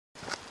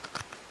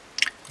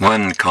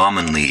One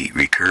commonly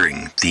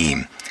recurring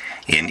theme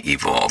in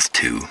Evolve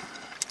 2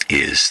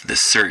 is the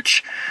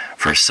search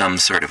for some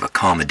sort of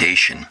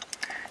accommodation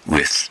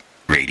with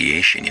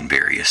radiation in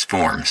various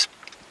forms.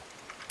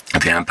 The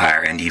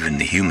vampire and even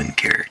the human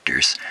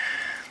characters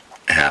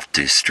have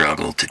to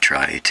struggle to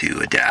try to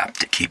adapt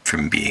to keep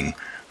from being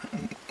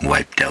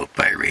wiped out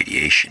by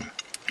radiation,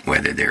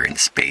 whether they're in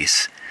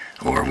space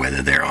or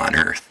whether they're on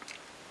Earth.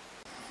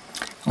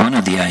 One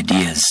of the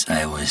ideas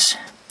I was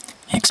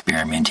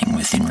experimenting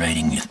with in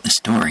writing the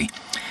story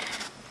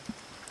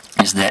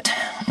is that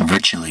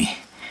virtually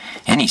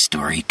any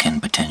story can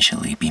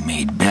potentially be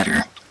made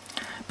better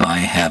by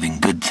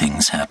having good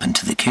things happen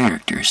to the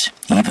characters,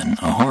 even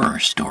a horror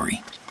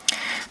story,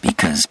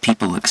 because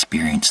people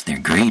experience their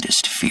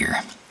greatest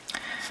fear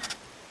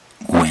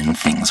when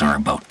things are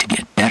about to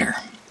get better.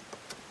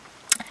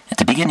 At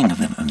the beginning of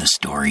the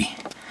story,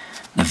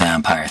 the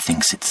vampire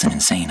thinks it's an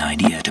insane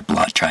idea to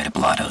try to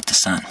blot out the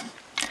sun,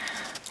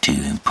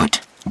 to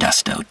put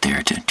dust out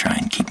there to try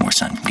and keep more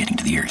sun from getting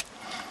to the earth.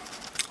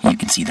 You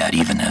can see that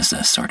even as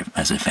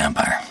a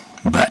vampire.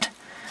 But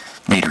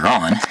later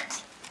on,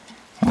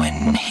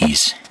 when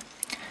he's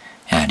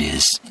had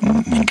his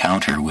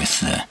encounter with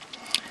the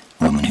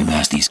woman who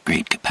has this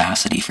great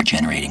capacity for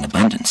generating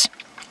abundance,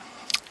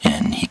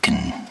 and he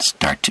can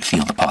start to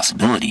feel the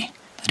possibility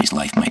that his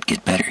life might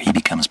get better, he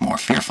becomes more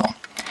fearful,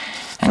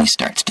 and he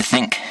starts to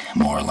think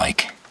more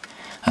like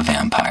a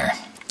vampire.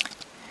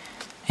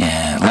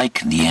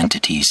 Like the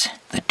entities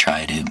that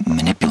try to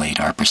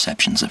manipulate our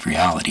perceptions of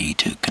reality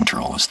to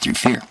control us through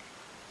fear.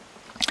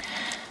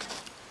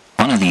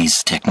 One of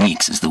these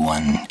techniques is the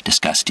one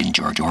discussed in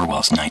George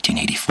Orwell's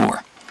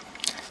 1984,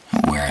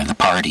 where the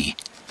party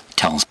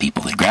tells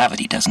people that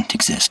gravity doesn't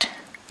exist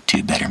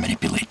to better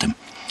manipulate them,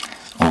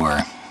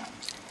 or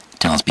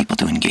tells people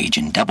to engage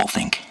in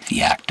doublethink,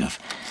 the act of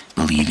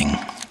believing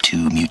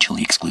two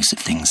mutually exclusive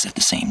things at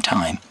the same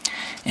time,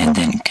 and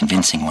then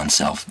convincing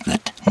oneself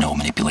that no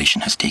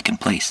manipulation has taken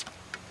place.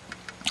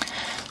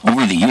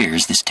 Over the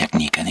years, this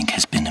technique, I think,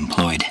 has been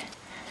employed,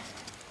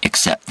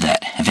 except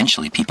that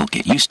eventually people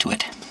get used to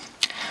it.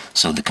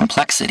 So the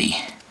complexity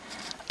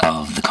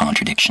of the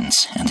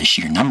contradictions and the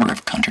sheer number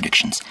of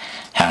contradictions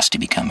has to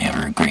become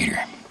ever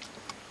greater.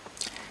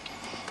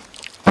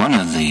 One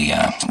of the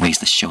ways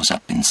this shows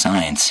up in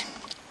science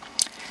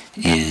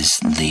is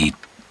the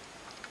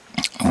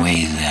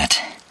way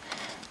that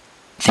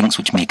things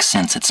which make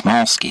sense at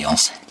small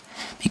scales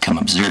become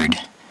absurd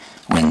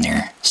when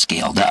they're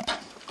scaled up.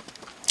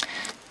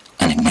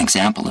 An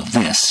example of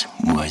this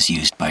was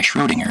used by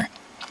Schrodinger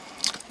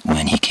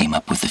when he came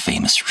up with the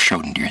famous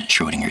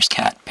Schrodinger's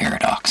cat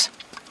paradox.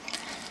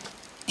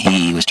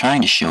 He was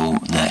trying to show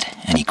that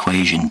an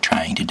equation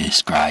trying to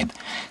describe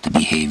the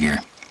behavior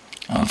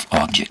of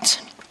objects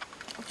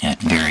at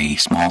very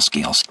small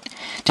scales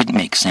didn't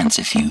make sense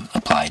if you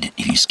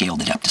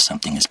scaled it up to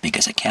something as big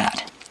as a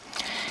cat.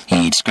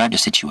 He described a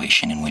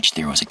situation in which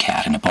there was a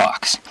cat in a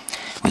box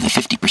with a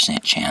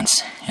 50%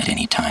 chance at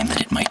any time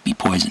that it might be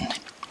poisoned.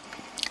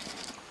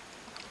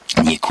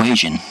 And the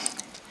equation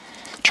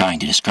trying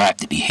to describe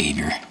the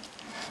behavior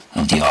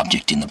of the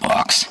object in the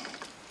box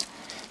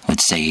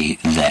would say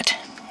that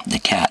the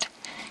cat,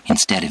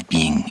 instead of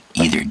being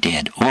either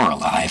dead or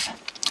alive,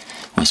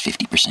 was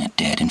 50%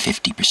 dead and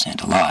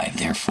 50% alive,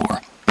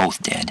 therefore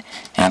both dead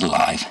and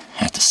alive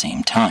at the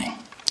same time,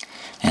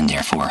 and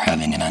therefore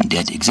having an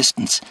undead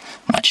existence,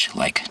 much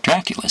like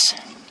Dracula's.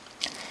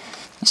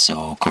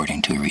 So,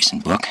 according to a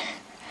recent book,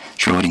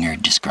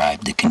 Schrodinger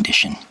described the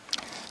condition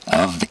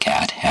of the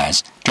cat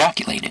as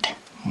Draculated,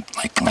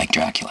 like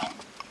Dracula.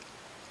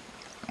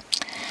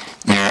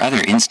 There are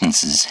other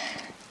instances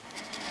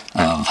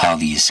of how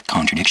these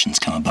contradictions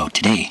come about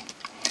today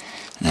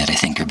that I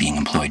think are being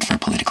employed for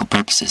political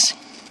purposes.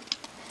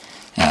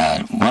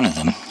 One of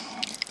them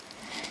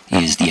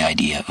is the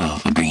idea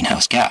of a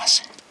greenhouse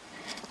gas,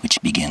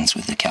 which begins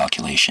with a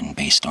calculation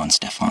based on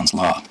Stefan's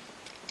law.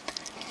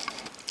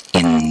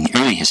 In the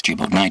early history,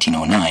 about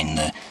 1909,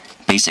 the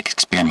basic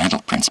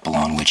experimental principle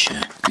on which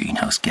a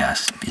greenhouse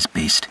gas is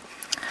based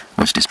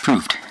was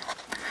disproved.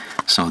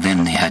 So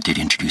then they had to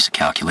introduce a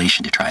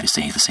calculation to try to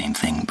say the same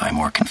thing by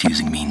more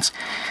confusing means,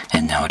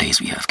 and nowadays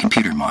we have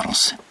computer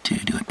models to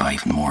do it by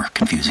even more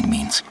confusing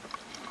means.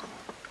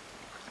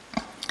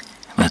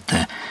 But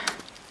the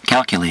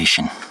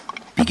calculation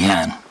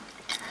began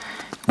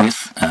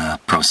with a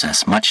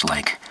process much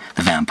like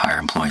the vampire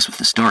employs with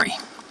the story.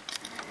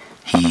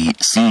 He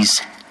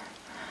sees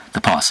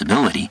the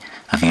possibility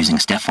of using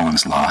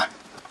Stefan's law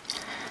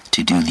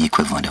to do the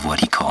equivalent of what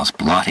he calls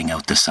blotting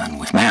out the sun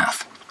with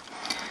math.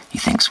 He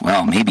thinks,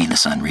 well, maybe the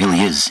sun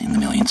really is in the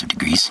millions of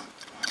degrees,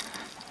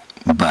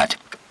 but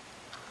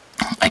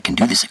I can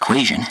do this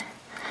equation,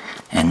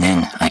 and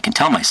then I can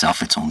tell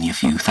myself it's only a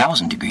few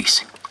thousand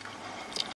degrees.